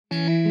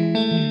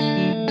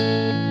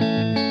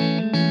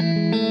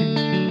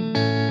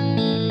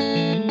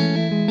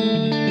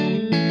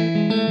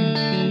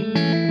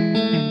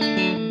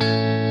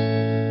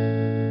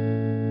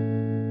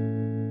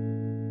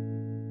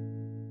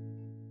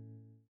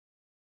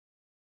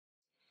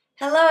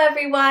Hello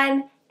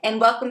everyone,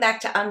 and welcome back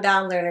to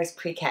Unbound Learners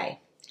Pre-K.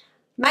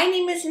 My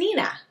name is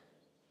Nina.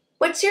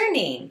 What's your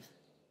name?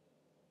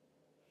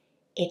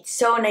 It's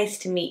so nice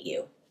to meet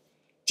you.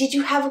 Did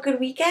you have a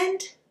good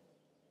weekend?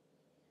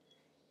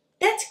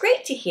 That's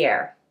great to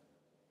hear.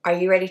 Are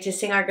you ready to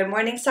sing our good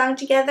morning song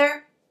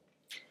together?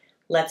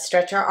 Let's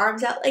stretch our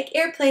arms out like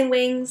airplane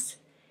wings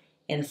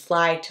and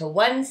fly to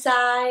one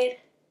side,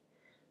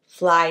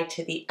 fly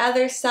to the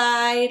other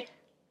side,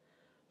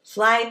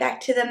 fly back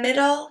to the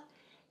middle,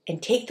 and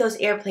take those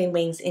airplane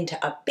wings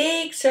into a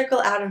big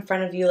circle out in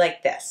front of you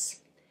like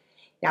this.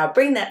 Now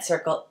bring that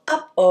circle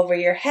up over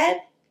your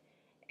head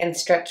and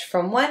stretch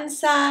from one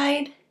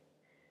side,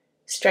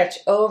 stretch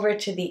over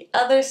to the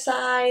other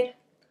side.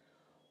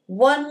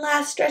 One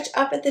last stretch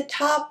up at the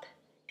top,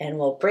 and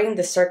we'll bring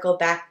the circle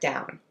back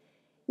down.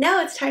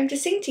 Now it's time to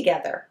sing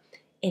together.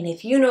 And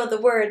if you know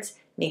the words,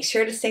 make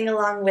sure to sing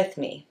along with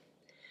me.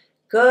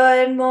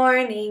 Good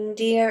morning,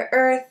 dear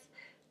earth.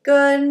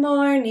 Good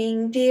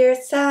morning, dear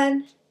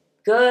sun.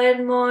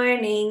 Good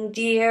morning,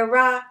 dear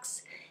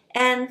rocks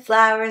and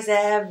flowers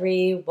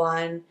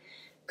everyone.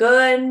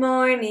 Good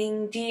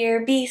morning,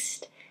 dear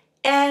beast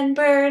and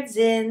birds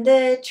in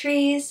the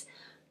trees.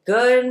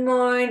 Good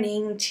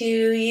morning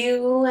to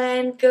you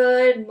and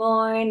good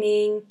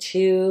morning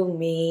to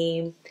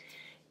me.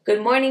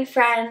 Good morning,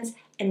 friends,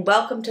 and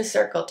welcome to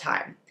Circle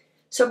Time.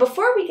 So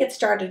before we get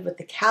started with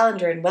the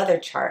calendar and weather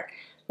chart,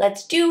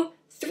 let's do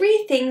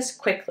 3 things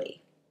quickly.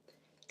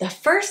 The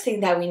first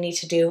thing that we need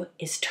to do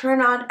is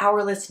turn on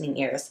our listening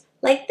ears,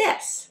 like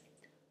this.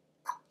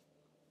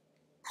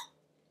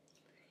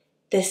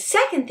 The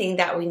second thing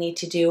that we need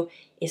to do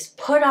is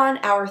put on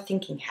our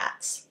thinking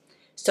hats.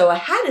 So a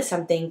hat is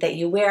something that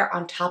you wear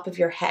on top of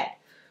your head.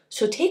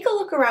 So take a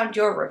look around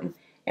your room,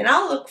 and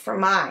I'll look for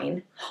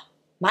mine.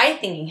 My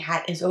thinking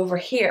hat is over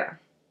here.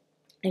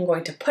 I'm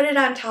going to put it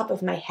on top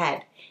of my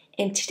head.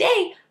 And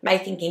today, my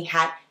thinking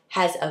hat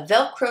has a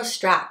Velcro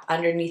strap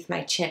underneath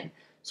my chin.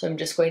 So I'm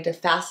just going to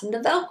fasten the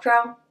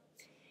Velcro.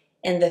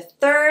 And the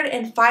third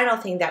and final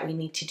thing that we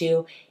need to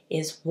do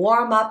is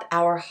warm up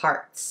our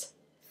hearts.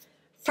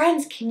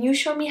 Friends, can you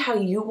show me how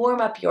you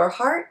warm up your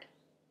heart?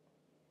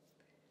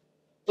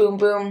 Boom,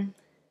 boom,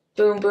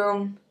 boom,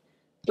 boom,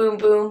 boom,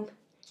 boom.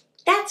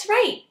 That's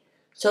right.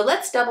 So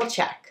let's double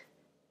check.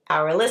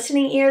 Our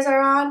listening ears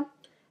are on,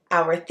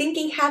 our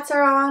thinking hats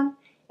are on,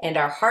 and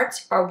our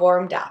hearts are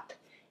warmed up.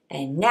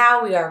 And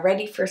now we are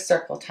ready for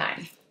circle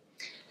time.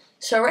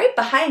 So right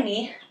behind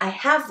me, I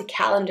have the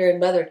calendar and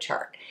weather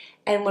chart.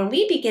 And when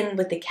we begin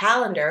with the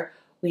calendar,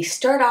 we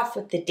start off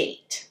with the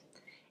date.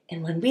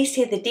 And when we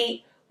say the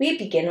date, we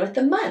begin with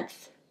the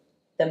month.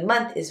 The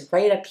month is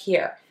right up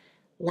here.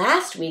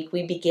 Last week,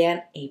 we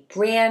began a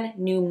brand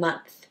new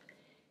month.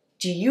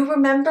 Do you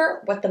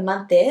remember what the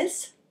month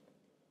is?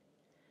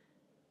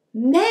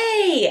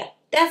 May!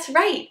 That's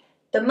right.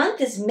 The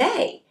month is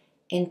May.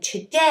 And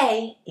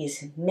today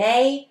is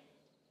May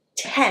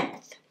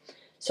 10th.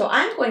 So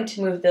I'm going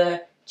to move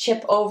the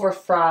chip over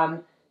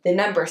from the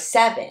number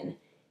 7.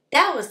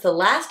 That was the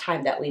last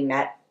time that we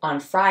met on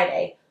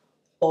Friday.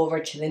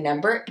 Over to the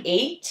number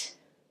 8,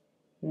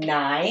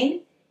 9,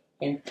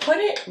 and put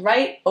it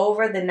right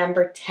over the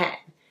number 10.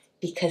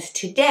 Because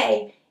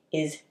today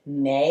is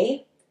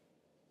May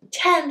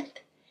 10th.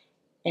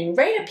 And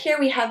right up here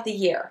we have the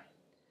year.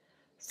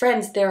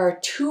 Friends, there are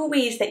 2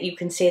 ways that you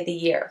can say the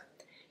year.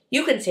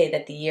 You can say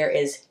that the year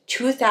is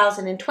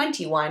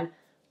 2021,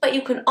 but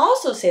you can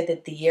also say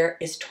that the year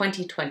is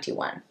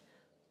 2021.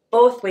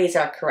 Both ways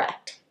are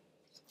correct.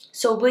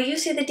 So will you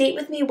say the date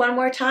with me one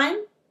more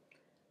time?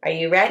 Are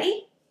you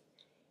ready?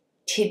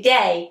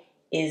 Today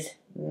is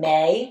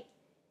May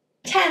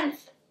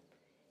 10th,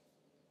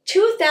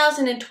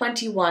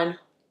 2021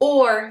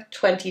 or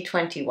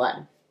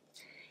 2021.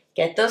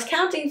 Get those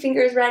counting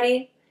fingers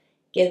ready.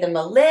 Give them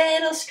a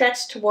little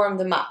stretch to warm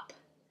them up.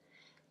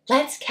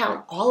 Let's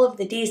count all of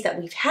the days that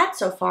we've had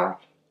so far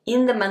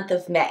in the month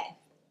of May.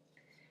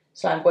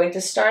 So I'm going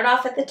to start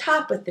off at the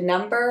top with the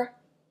number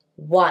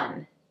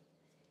 1,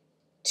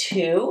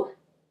 2,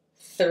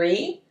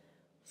 3,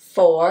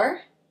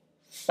 4,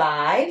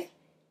 5,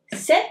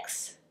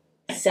 6,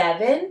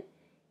 7,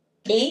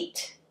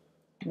 8,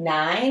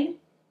 9,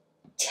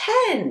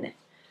 10.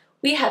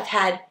 We have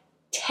had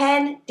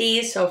 10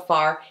 days so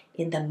far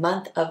in the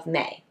month of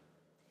May.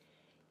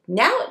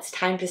 Now it's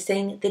time to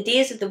sing the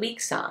Days of the Week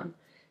song.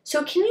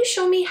 So can you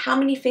show me how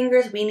many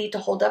fingers we need to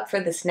hold up for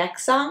this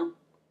next song?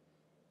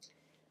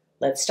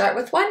 Let's start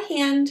with one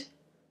hand,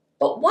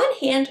 but one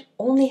hand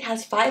only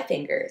has 5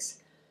 fingers.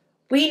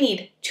 We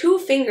need 2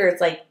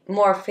 fingers,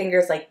 more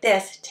fingers like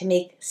this to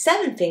make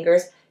 7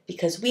 fingers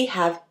because we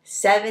have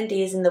 7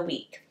 days in the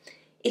week.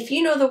 If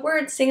you know the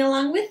words, sing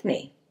along with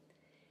me.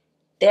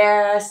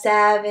 There are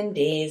 7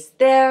 days,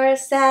 there are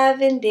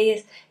 7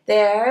 days,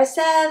 there are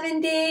 7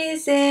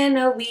 days in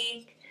a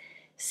week.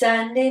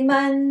 Sunday,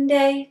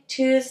 Monday,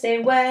 Tuesday,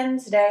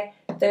 Wednesday,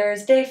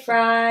 Thursday,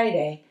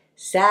 Friday,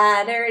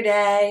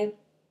 Saturday.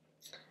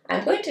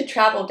 I'm going to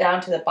travel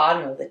down to the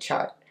bottom of the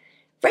chart.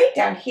 Right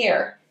down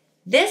here,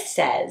 this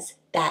says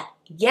that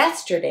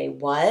yesterday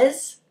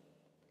was,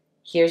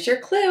 here's your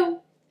clue,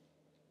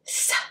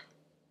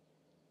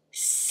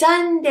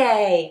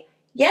 Sunday.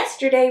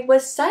 Yesterday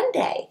was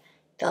Sunday,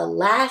 the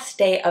last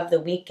day of the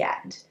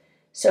weekend.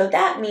 So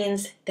that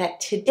means that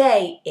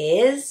today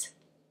is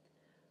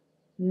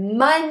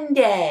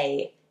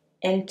Monday,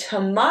 and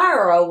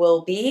tomorrow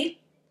will be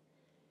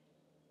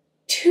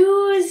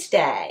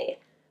Tuesday.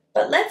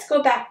 But let's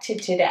go back to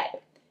today.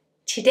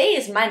 Today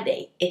is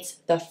Monday. It's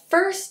the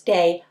first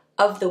day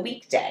of the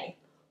weekday.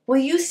 Will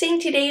you sing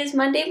Today is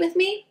Monday with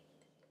me?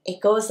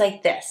 It goes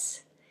like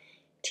this.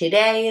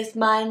 Today is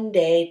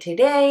Monday,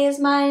 today is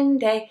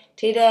Monday,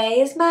 today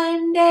is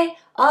Monday,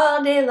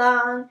 all day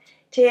long.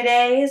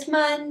 Today is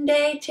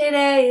Monday,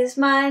 today is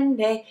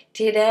Monday,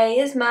 today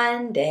is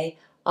Monday,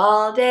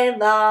 all day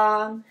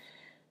long.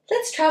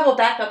 Let's travel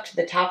back up to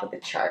the top of the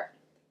chart.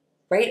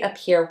 Right up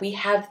here, we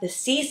have the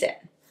season.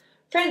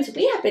 Friends,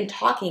 we have been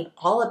talking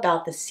all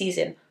about the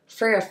season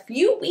for a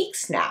few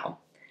weeks now.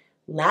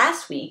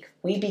 Last week,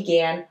 we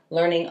began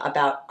learning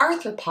about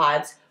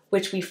arthropods,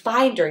 which we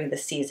find during the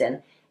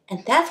season,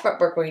 and that's what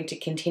we're going to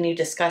continue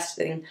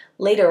discussing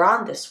later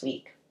on this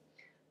week.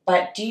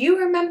 But do you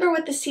remember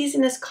what the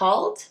season is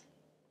called?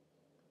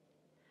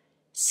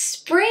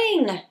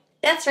 Spring!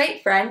 That's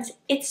right, friends.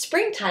 It's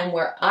springtime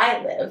where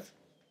I live.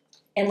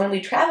 And when we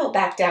travel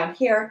back down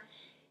here,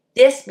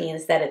 this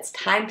means that it's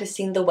time to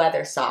sing the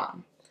weather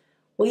song.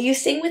 Will you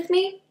sing with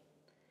me?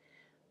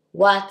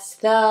 What's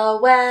the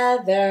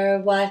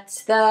weather?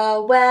 What's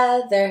the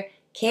weather?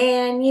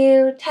 Can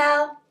you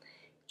tell?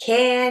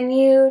 Can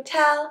you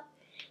tell?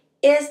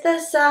 Is the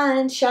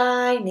sun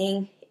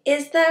shining?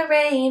 Is the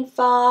rain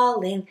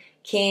falling?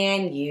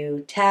 Can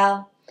you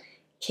tell?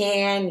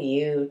 Can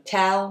you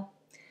tell?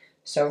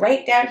 So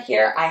right down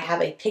here I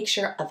have a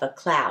picture of a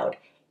cloud,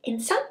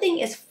 and something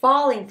is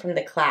falling from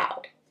the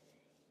cloud.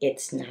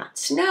 It's not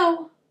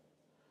snow.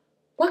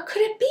 What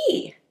could it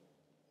be?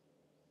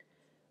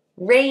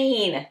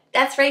 Rain.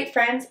 That's right,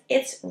 friends.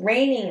 It's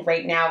raining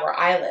right now where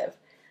I live.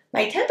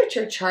 My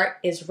temperature chart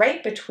is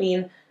right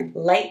between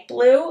light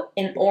blue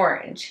and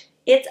orange.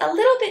 It's a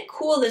little bit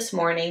cool this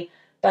morning,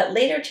 but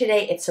later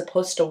today it's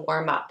supposed to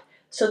warm up.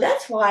 So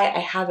that's why I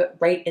have it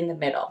right in the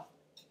middle.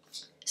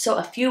 So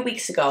a few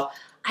weeks ago,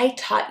 I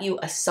taught you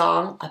a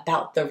song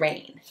about the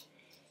rain.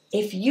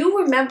 If you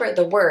remember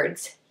the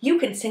words, you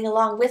can sing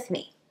along with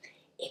me.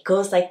 It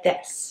goes like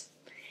this.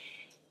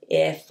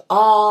 If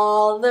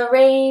all the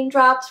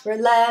raindrops were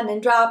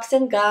lemon drops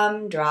and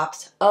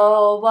gumdrops,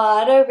 oh,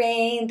 what a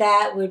rain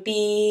that would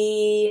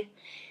be.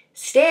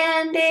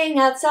 Standing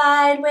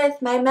outside with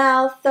my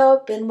mouth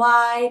open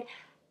wide,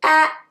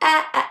 ah,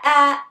 ah, ah,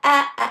 ah,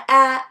 ah, ah,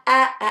 ah,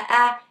 ah, ah,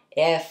 ah.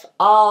 If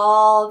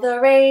all the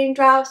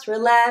raindrops were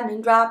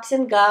lemon drops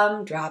and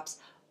gumdrops,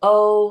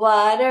 oh,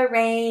 what a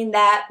rain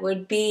that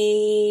would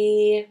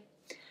be.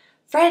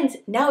 Friends,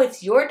 now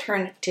it's your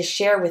turn to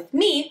share with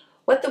me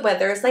what the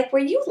weather is like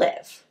where you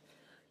live.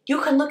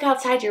 You can look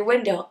outside your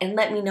window and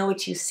let me know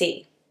what you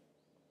see.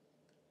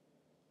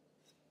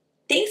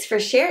 Thanks for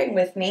sharing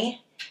with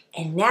me.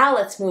 And now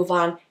let's move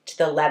on to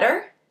the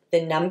letter,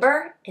 the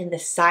number, and the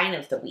sign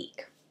of the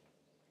week.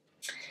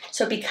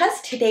 So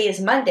because today is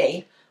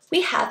Monday,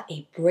 we have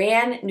a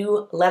brand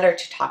new letter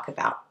to talk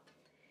about.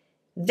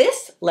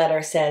 This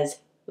letter says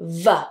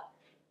V,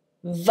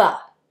 V.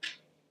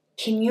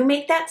 Can you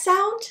make that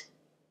sound?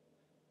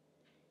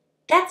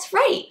 That's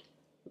right,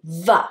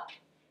 V.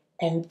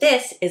 And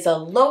this is a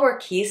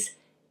lowercase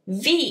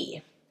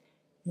v.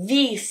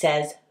 V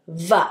says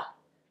V,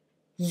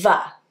 V.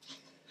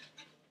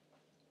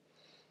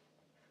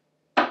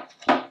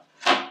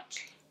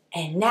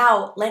 And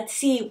now let's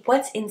see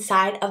what's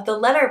inside of the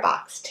letter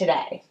box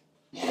today.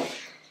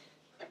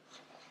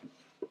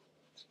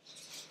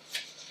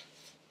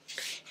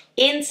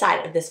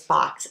 Inside of this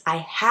box, I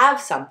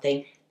have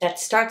something that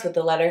starts with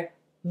the letter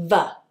V.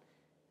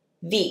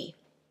 V.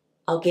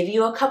 I'll give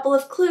you a couple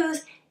of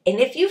clues, and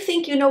if you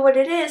think you know what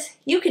it is,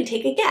 you can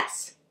take a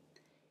guess.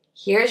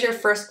 Here's your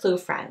first clue,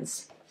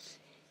 friends.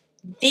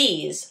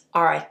 These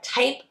are a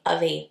type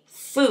of a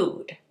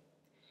food.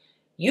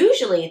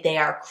 Usually they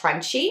are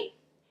crunchy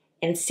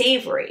and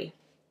savory,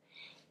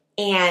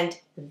 and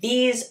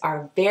these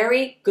are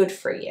very good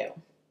for you.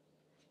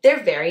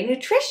 They're very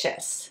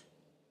nutritious.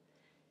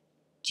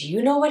 Do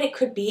you know what it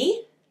could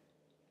be?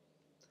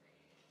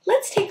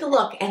 Let's take a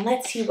look and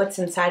let's see what's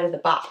inside of the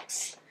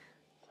box.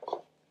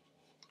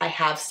 I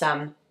have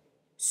some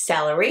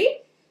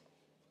celery.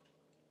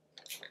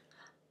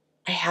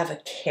 I have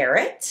a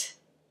carrot.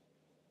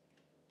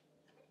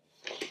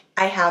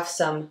 I have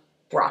some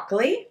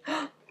broccoli.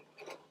 And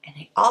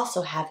I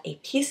also have a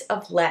piece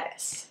of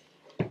lettuce.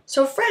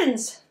 So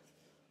friends,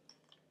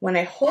 when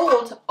I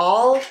hold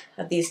all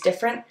of these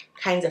different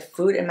kinds of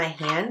food in my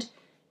hand,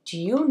 do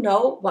you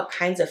know what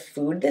kinds of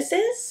food this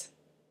is?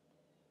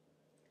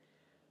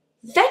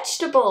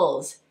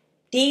 Vegetables.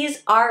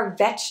 These are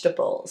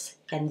vegetables,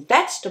 and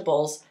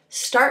vegetables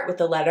start with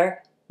the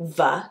letter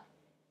V,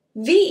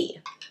 V.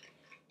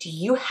 Do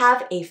you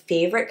have a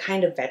favorite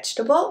kind of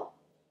vegetable?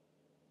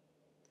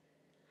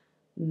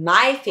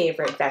 My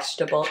favorite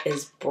vegetable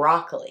is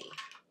broccoli.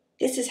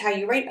 This is how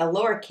you write a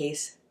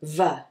lowercase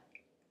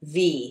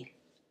V.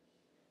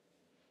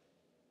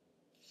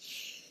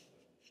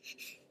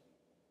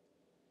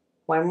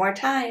 One more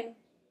time.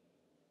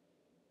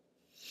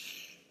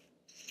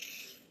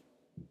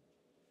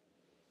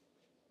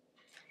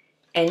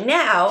 And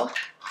now,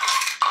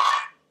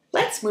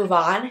 let's move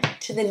on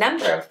to the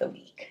number of the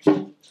week.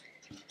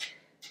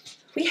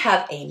 We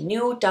have a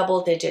new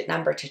double-digit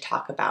number to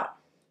talk about.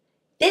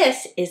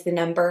 This is the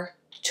number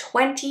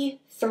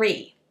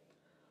 23.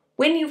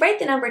 When you write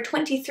the number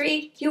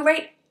 23, you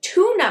write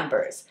two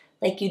numbers,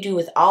 like you do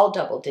with all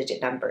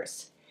double-digit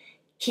numbers.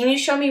 Can you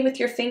show me with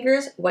your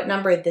fingers what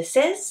number this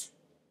is?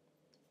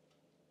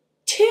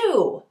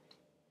 2.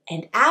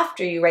 And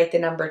after you write the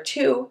number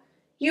 2,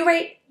 you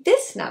write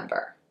this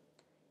number.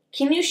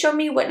 Can you show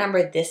me what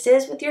number this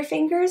is with your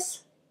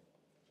fingers?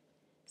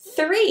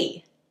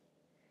 3.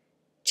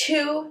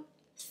 2,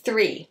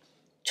 3,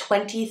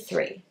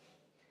 23.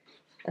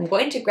 I'm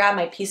going to grab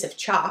my piece of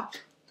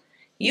chalk.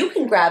 You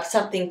can grab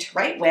something to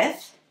write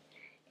with,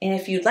 and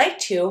if you'd like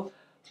to,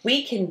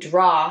 we can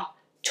draw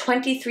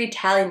 23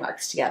 tally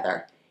marks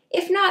together.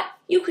 If not,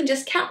 you can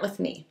just count with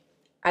me.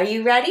 Are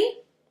you ready?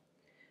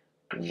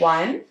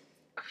 1,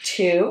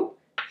 2,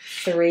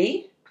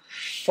 3,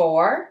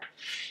 4,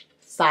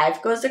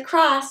 5 goes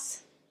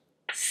across,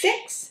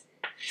 6,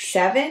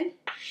 7,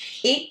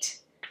 8,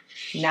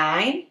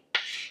 9,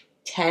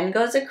 10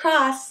 goes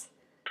across,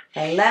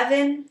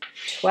 11,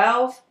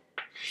 12,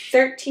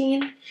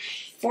 13,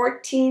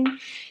 14,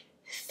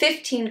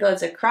 15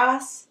 goes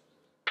across,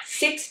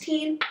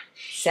 16,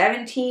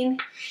 17,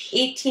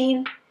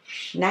 18,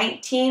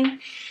 19,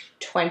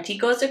 20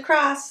 goes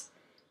across,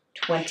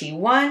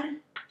 21,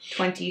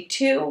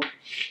 22,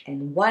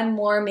 and one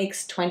more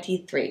makes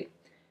 23.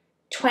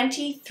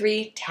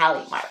 23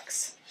 tally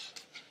marks.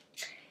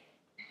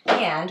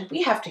 And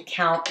we have to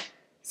count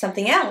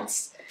something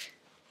else.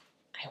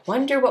 I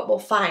wonder what we'll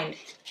find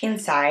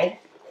inside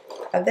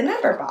of the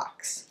number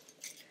box.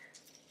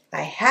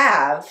 I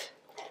have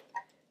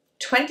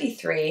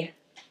 23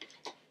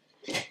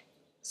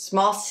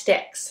 small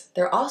sticks.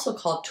 They're also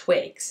called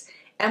twigs.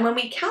 And when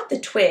we count the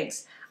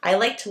twigs, I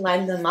like to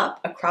line them up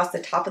across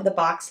the top of the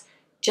box,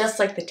 just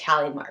like the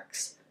tally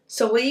marks.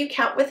 So will you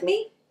count with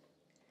me?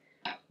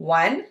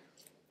 1,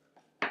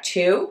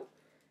 2,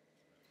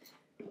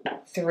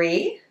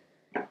 3,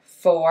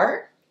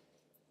 4,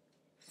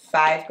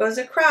 5 goes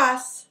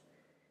across,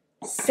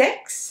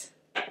 6,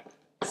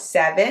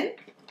 7,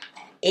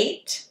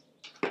 8,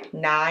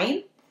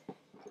 9,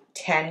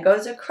 10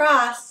 goes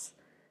across,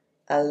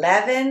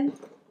 11,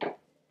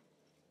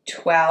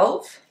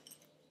 12,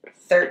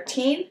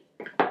 13,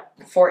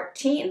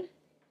 14,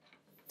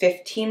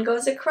 15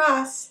 goes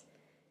across,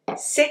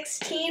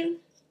 16,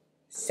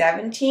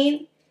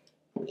 17,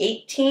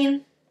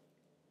 18,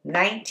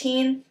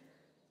 19,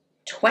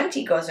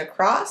 20 goes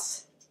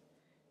across,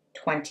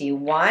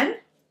 21,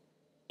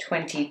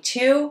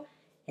 22,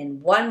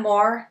 and one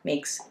more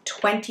makes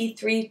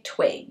 23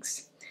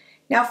 twigs.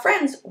 Now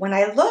friends, when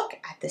I look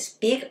at this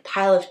big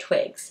pile of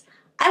twigs,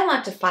 I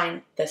want to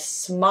find the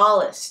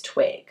smallest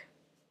twig.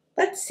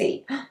 Let's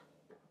see.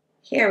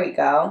 Here we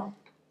go.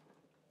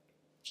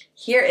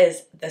 Here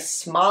is the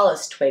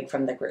smallest twig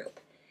from the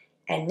group.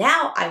 And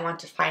now I want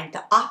to find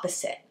the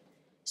opposite.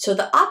 So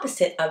the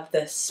opposite of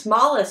the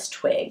smallest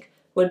twig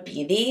would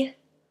be the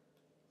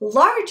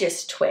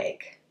largest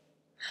twig.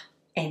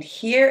 And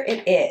here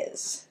it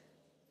is,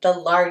 the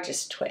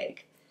largest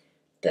twig.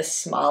 The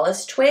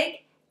smallest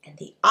twig and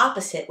the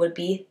opposite would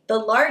be the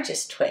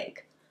largest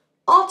twig.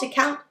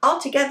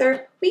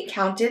 Altogether, we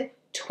counted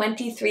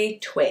 23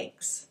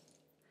 twigs.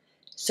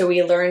 So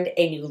we learned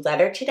a new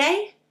letter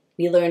today,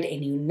 we learned a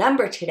new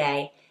number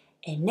today,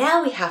 and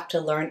now we have to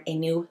learn a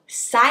new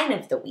sign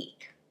of the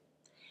week.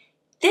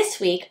 This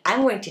week,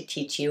 I'm going to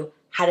teach you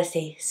how to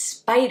say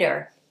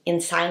spider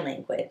in sign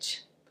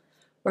language.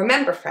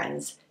 Remember,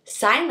 friends,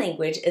 sign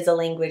language is a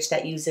language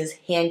that uses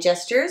hand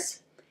gestures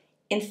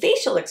and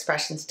facial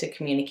expressions to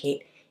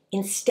communicate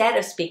instead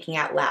of speaking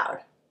out loud.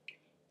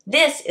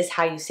 This is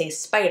how you say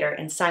spider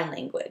in sign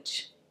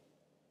language.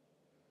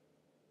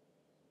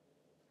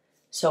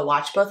 So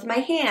watch both of my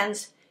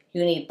hands.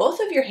 You need both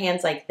of your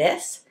hands like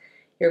this.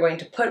 You're going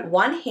to put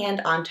one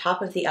hand on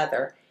top of the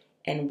other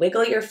and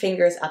wiggle your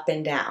fingers up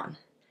and down,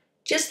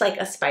 just like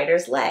a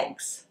spider's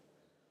legs.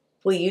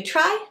 Will you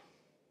try?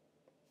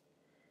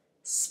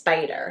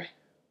 Spider.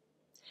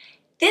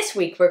 This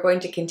week we're going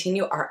to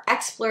continue our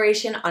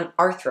exploration on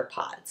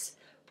arthropods,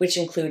 which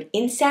include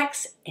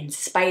insects and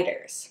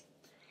spiders.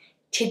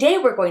 Today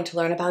we're going to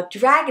learn about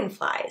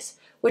dragonflies,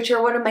 which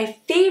are one of my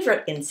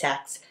favorite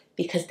insects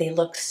because they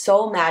look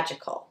so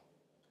magical.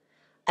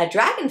 A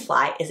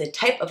dragonfly is a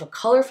type of a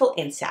colorful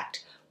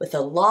insect with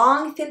a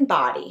long, thin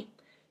body,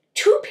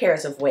 2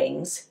 pairs of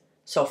wings,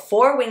 so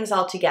 4 wings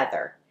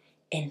altogether,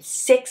 and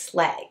 6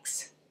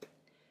 legs.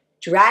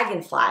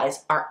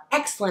 Dragonflies are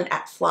excellent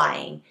at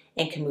flying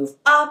and can move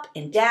up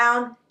and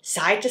down,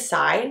 side to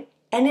side,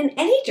 and in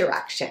any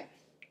direction.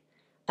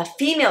 A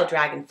female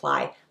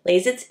dragonfly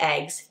lays its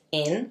eggs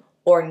in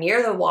or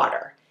near the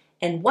water,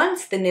 and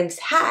once the nymphs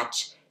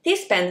hatch, they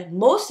spend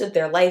most of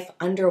their life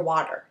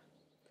underwater.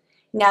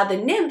 Now the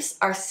nymphs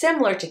are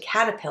similar to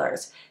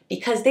caterpillars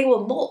because they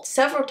will molt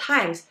several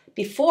times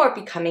before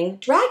becoming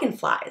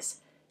dragonflies,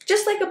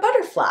 just like a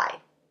butterfly.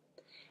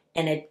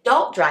 An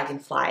adult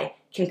dragonfly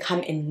can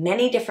come in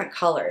many different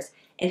colors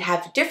and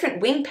have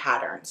different wing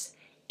patterns,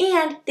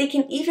 and they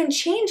can even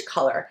change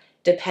color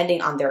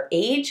depending on their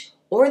age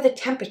or the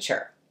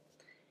temperature.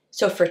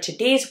 So for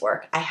today's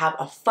work, I have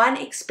a fun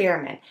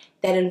experiment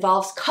that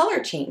involves color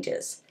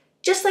changes,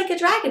 just like a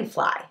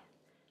dragonfly.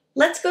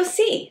 Let's go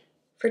see.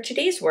 For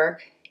today's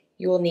work,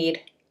 you will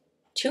need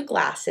 2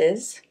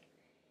 glasses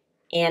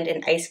and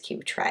an ice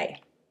cube tray.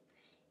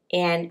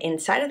 And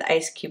inside of the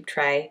ice cube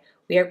tray,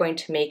 we are going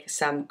to make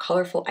some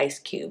colorful ice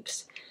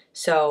cubes.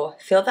 So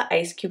fill the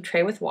ice cube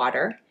tray with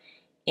water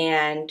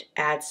and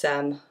add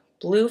some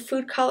blue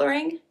food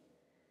coloring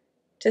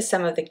to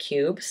some of the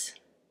cubes,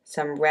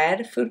 some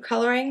red food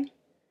coloring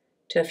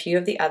to a few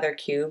of the other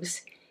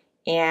cubes,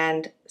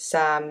 and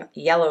some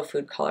yellow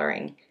food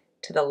coloring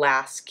to the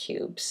last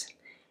cubes.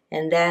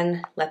 And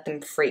then let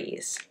them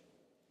freeze.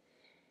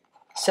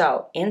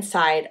 So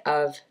inside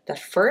of the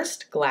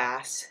first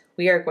glass,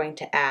 we are going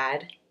to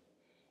add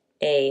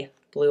a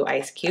blue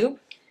ice cube.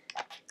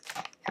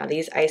 Now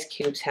these ice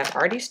cubes have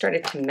already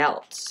started to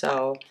melt,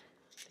 so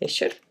they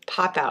should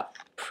pop out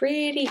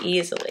pretty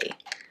easily.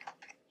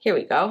 Here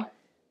we go,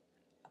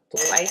 a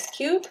blue ice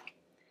cube.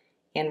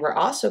 And we're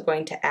also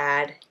going to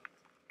add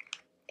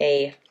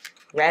a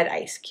red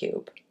ice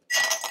cube.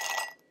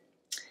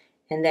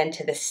 And then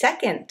to the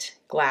second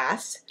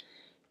glass,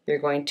 you're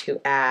going to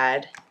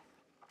add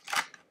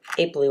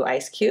a blue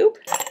ice cube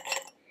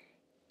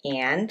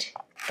and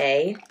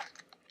a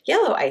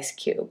yellow ice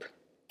cube.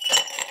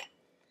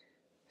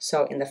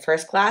 So in the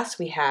first glass,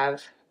 we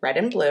have red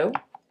and blue.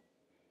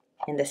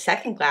 In the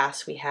second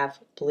glass, we have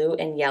blue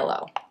and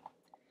yellow.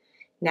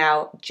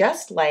 Now,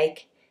 just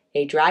like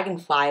a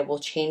dragonfly will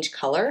change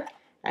color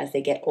as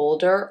they get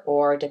older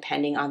or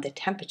depending on the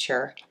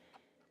temperature,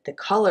 the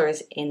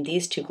colors in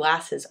these 2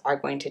 glasses are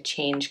going to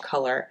change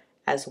color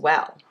as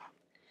well.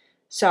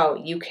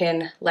 So you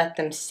can let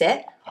them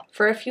sit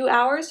for a few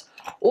hours,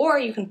 or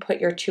you can put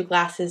your 2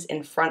 glasses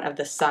in front of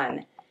the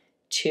sun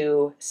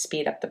to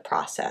speed up the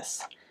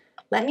process.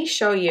 Let me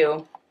show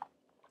you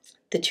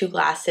the 2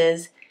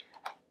 glasses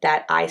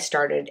that I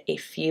started a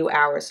few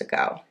hours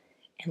ago.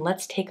 And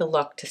let's take a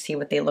look to see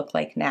what they look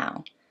like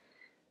now.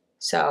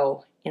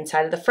 So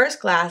inside of the first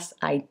glass,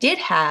 I did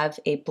have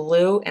a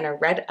blue and a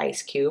red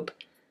ice cube,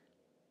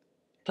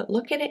 but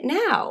look at it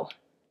now.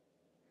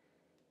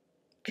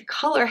 The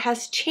color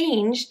has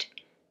changed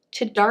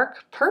to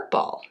dark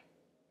purple.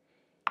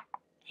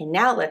 And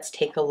now let's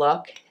take a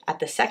look at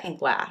the second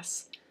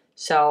glass.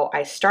 So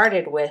I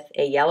started with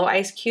a yellow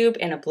ice cube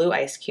and a blue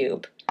ice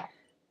cube,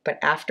 but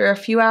after a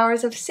few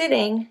hours of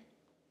sitting,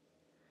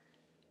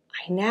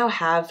 I now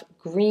have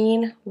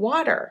green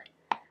water.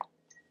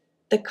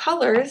 The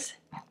colors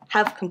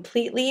have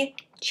completely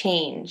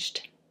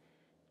changed,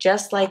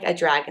 just like a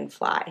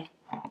dragonfly.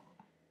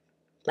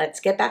 Let's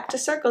get back to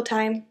circle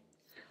time.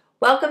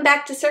 Welcome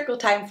back to circle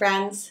time,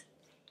 friends.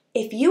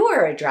 If you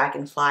were a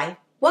dragonfly,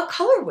 what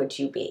color would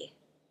you be?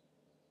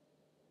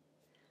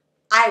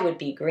 I would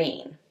be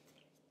green.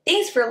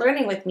 Thanks for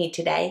learning with me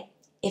today.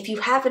 If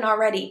you haven't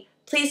already,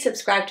 please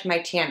subscribe to my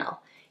channel.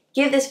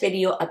 Give this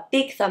video a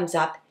big thumbs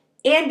up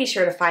and be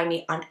sure to find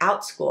me on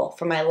OutSchool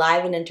for my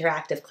live and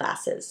interactive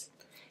classes.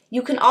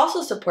 You can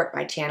also support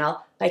my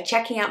channel by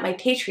checking out my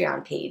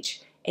Patreon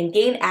page and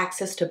gain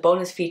access to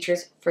bonus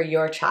features for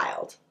your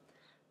child.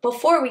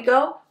 Before we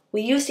go,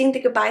 will you sing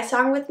the goodbye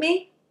song with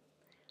me?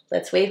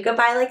 Let's wave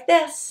goodbye like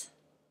this.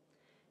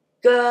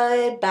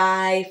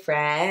 Goodbye,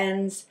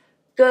 friends.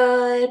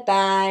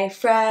 Goodbye,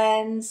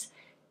 friends.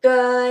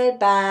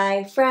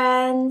 Goodbye,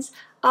 friends.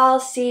 I'll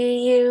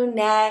see you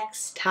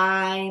next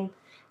time.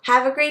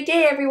 Have a great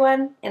day,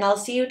 everyone, and I'll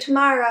see you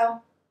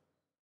tomorrow.